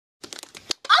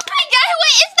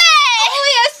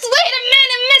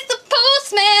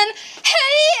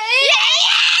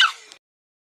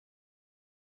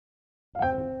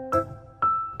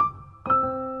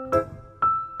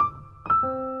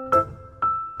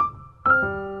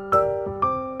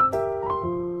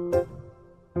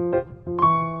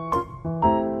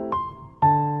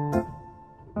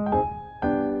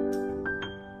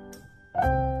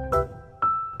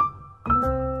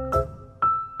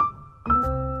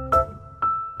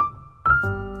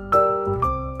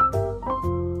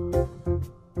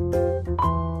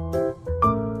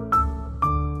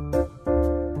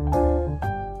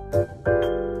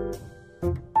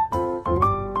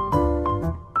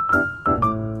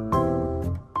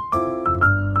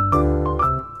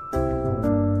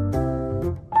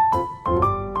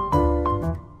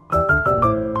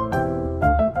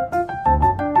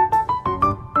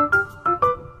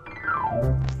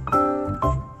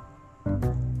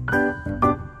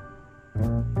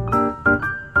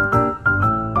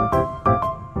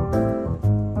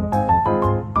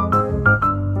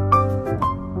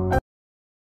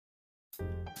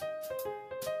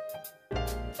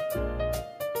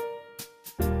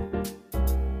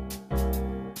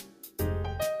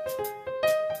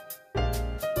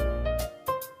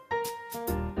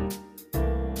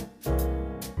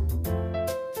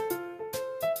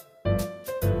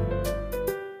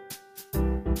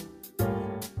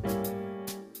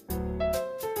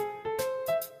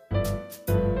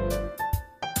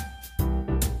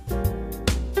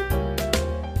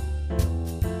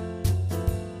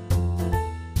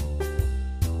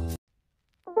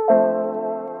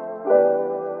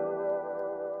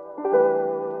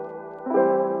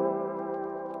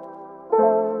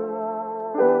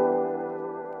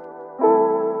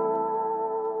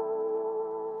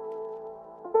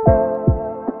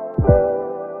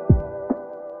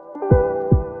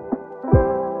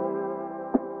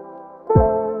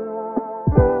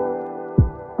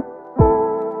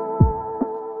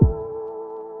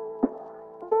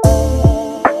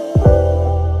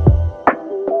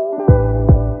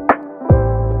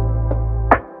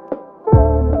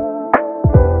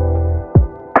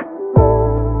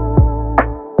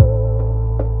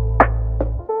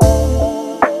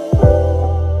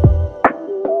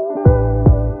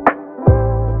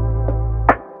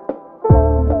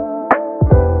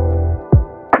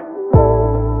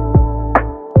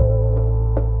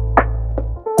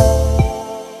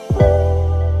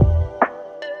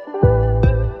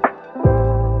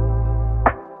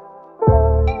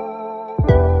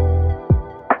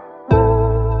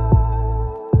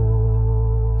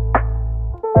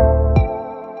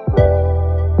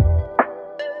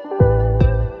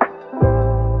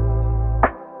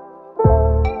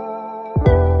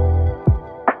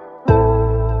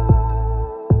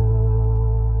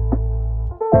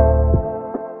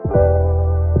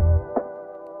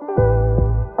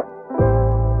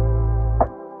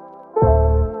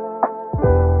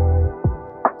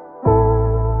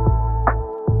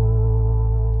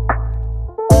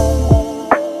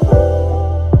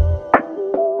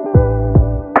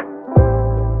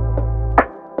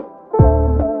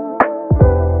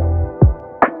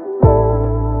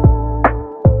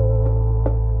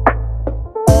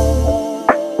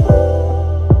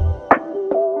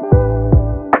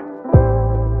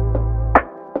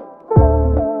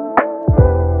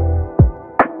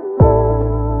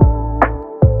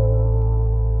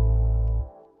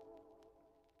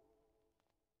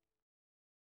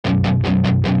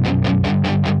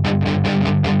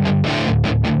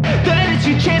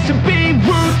chance to be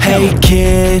ruthless. Hey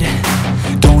kid,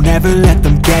 don't ever let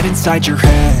them get inside your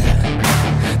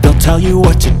head. They'll tell you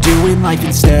what to do in life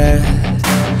instead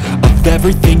of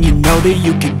everything you know that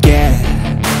you could get.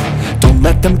 Don't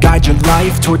let them guide your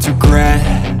life towards regret.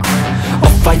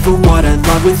 I'll fight for what I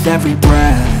love with every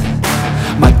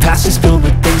breath. My past is filled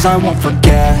with things I won't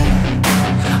forget.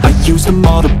 I use them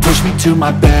all to push me to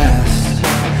my best.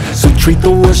 So treat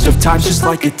the worst of times just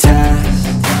like a test.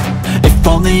 If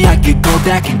only I could go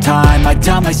back in time, I'd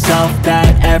tell myself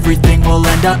that everything will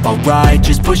end up alright.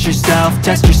 Just push yourself,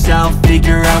 test yourself,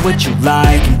 figure out what you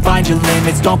like, and find your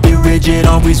limits, don't be rigid,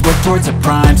 always work towards a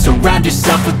prime. Surround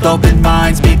yourself with open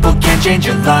minds, people can change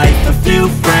your life. A few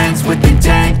friends with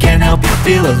intent can help you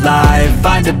feel alive.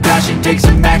 Find a passion, take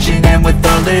some action, and with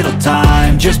a little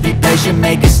time, just be patient,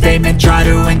 make a statement, try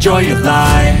to enjoy your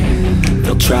life.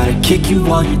 They'll try to kick you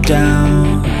while you're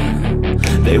down.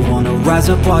 They wanna rise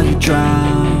up while you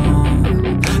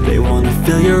drown. They wanna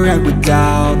fill your head with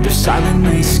doubt. They're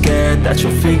silently scared that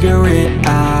you'll figure it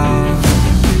out.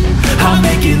 I'll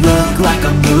make it look like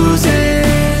I'm losing,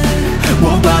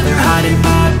 won't bother hiding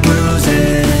my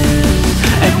bruises.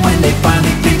 And when they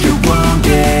finally think you're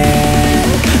wounded,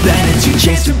 then it's your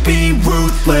chance to be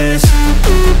ruthless.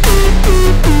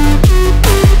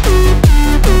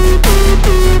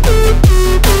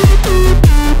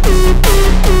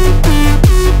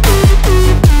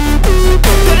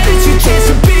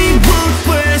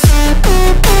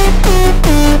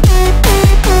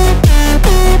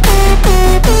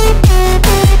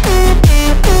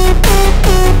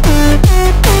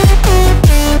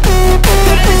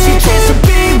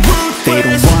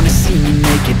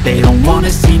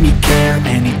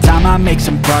 Make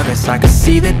some progress, I can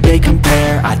see that they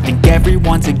compare. I think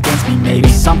everyone's against me, maybe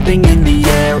something in the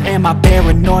air. Am I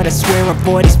paranoid? I swear a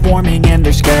void is forming and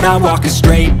they're scared. I walk a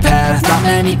straight path, not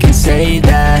many can say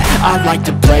that. I like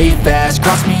to play fast,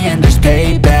 cross me and there's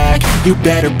payback. You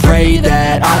better pray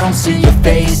that I don't see your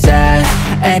face at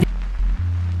any.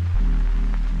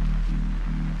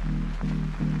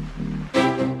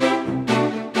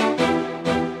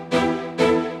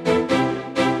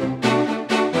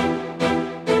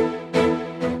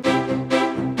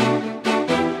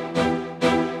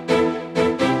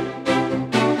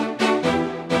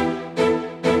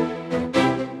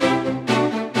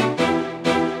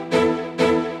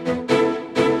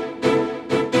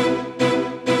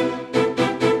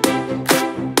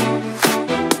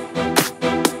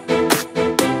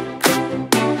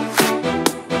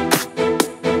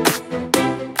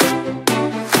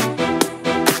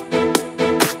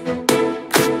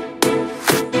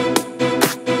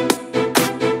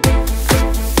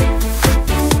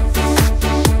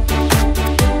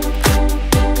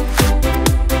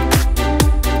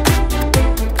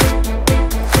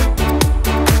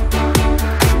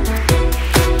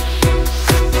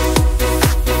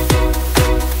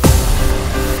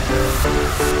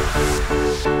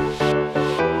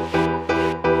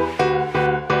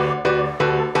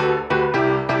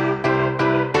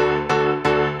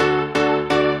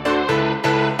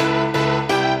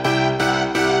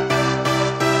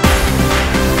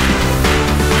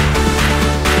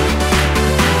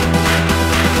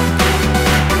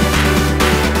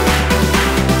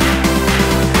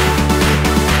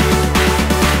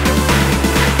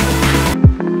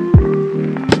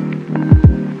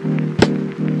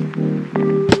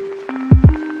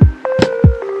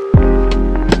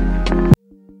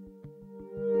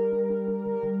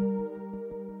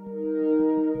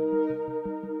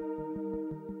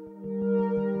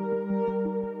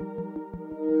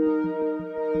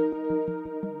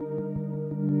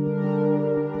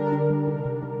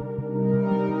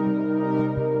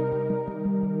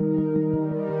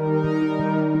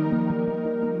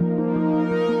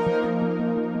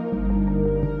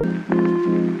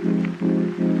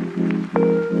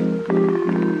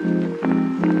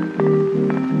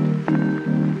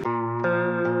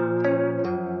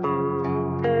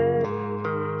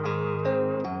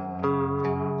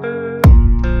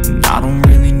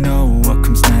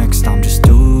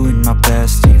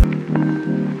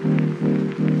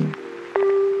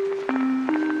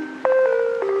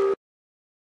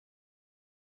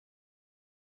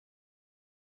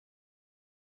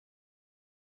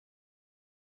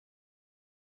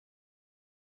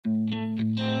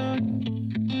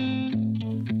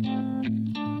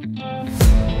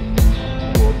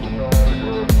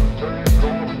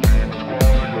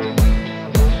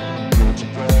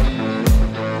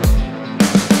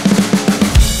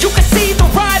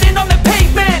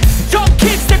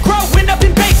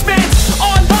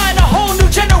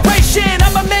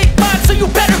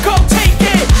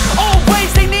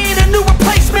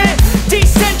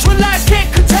 DC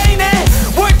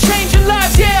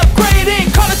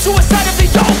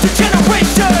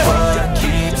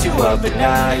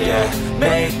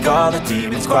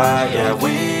demons quiet, yeah.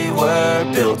 We were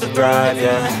built to thrive,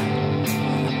 yeah.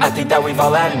 I think that we've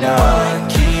all had enough. What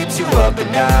keeps you up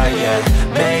at night, yeah.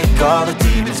 Make all the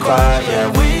demons quiet, yeah.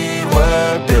 We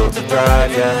were built to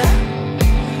thrive, yeah.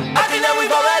 I think that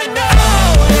we've all had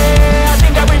enough, yeah. I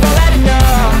think that we've all had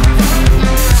enough.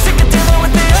 Sick of dealing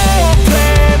with the old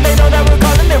plan. They know that we're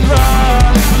calling it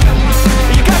wrong.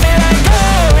 You got me like,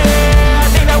 oh yeah. I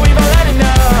think that we've all had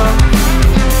enough.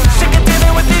 Sick of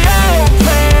dealing with the old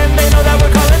plan. They know that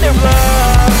we're calling it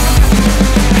wrong.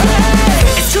 Hey,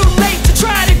 it's too late to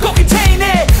try to go contain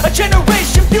it. A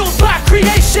generation fueled by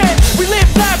creation. We live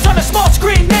lives on a small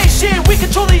screen nation. We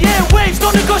control the airwaves,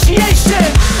 no negotiation.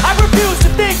 I refuse to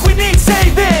think we need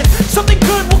saving. Something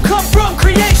good will come from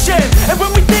creation. And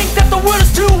when we think that the world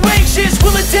is too anxious,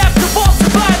 we'll adapt, evolve,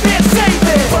 survive and save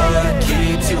it. What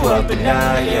keeps you up at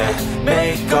night, yeah.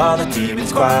 Make all the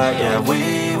demons quiet, yeah.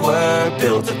 We were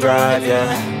built to thrive, yeah.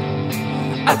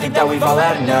 I think that we've all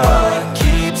had enough. What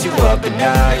keeps you up at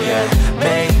night, yeah.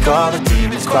 Make all the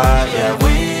demons quiet, yeah.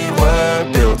 We were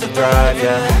built to thrive,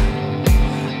 yeah.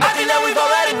 I think that we've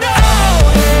all had enough,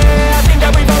 yeah. I think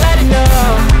that we've all had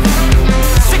enough.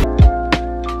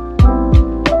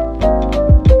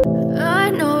 I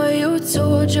know you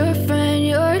told your friend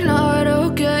you're not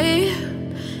okay,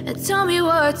 and tell me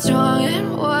what's wrong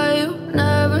and why you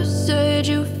never said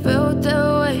you felt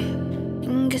that way.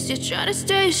 And guess you're trying to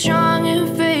stay strong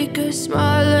and fake a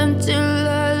smile until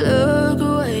I look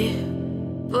away.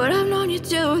 But I've known you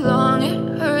too long,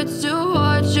 it hurts to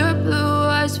watch your blue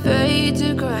eyes fade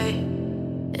to gray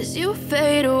as you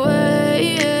fade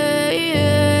away,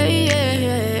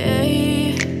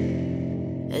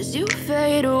 as you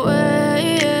fade away.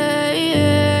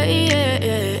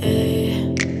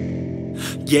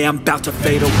 Yeah, I'm about to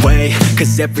fade away,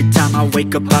 cause every time I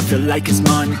wake up I feel like it's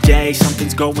Monday.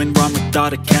 Something's going wrong with all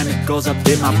the chemicals up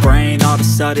in my brain. All of a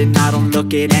sudden I don't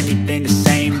look at anything the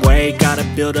same way. Gotta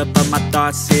build up of my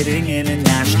thoughts sitting in an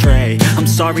ashtray. I'm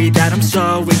sorry that I'm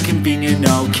so inconvenient,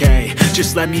 okay.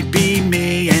 Just let me be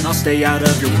me and I'll stay out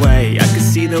of your way. I can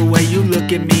see the way you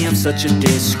look at me, I'm such a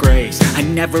disgrace. I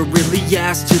never really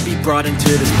asked to be brought into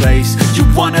this place. You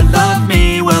wanna love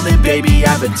me? Well then baby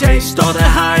I have a taste. All the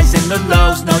highs and the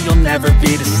lows, no you'll never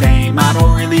be the same. I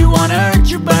don't really wanna hurt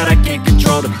you but I can't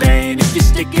control the pain. If you're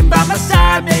sticking by my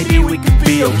side maybe we could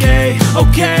be okay.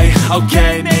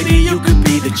 Okay, maybe you could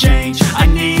be the change I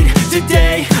need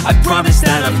today. I promise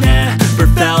that I've never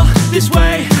felt this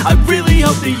way. I really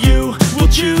hope that you will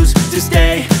choose to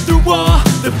stay through all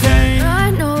the pain.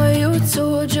 I know you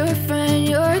told your friend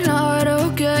you're not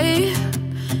okay,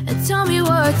 and tell me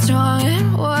what's wrong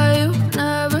and why you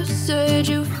never said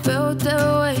you felt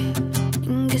that way.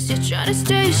 And guess you're trying to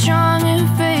stay strong and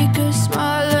fake a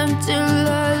smile until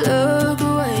I look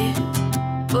away.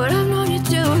 But I've known you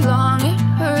too long, it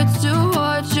hurts to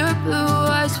watch your blue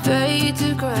eyes fade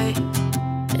to gray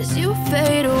as you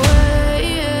fade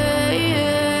away,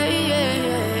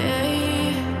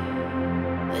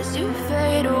 as you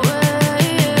fade away.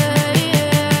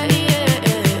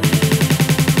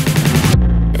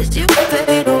 As you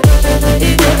fade away.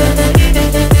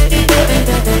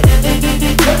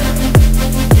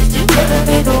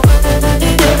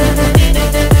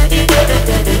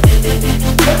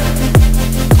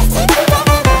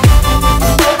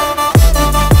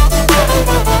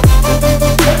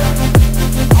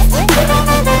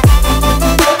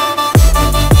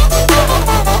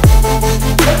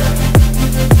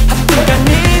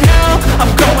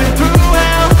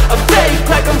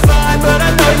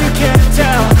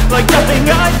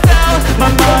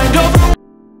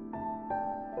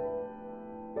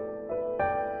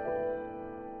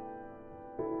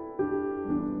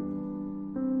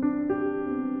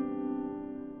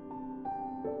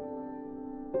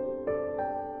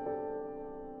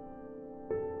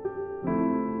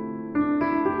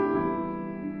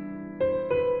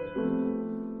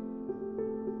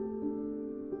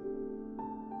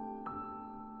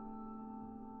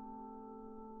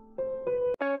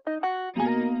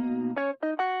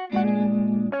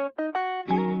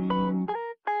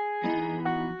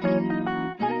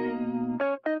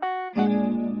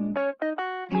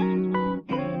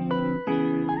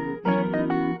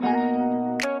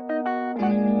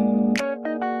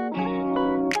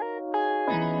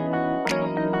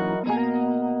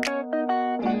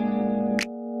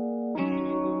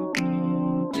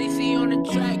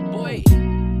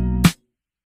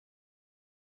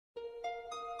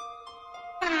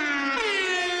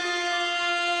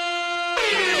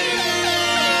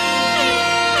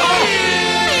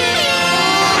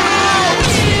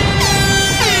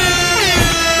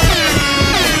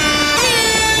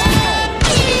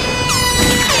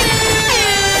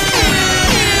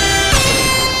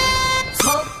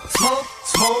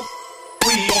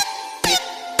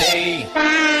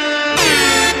 Bye.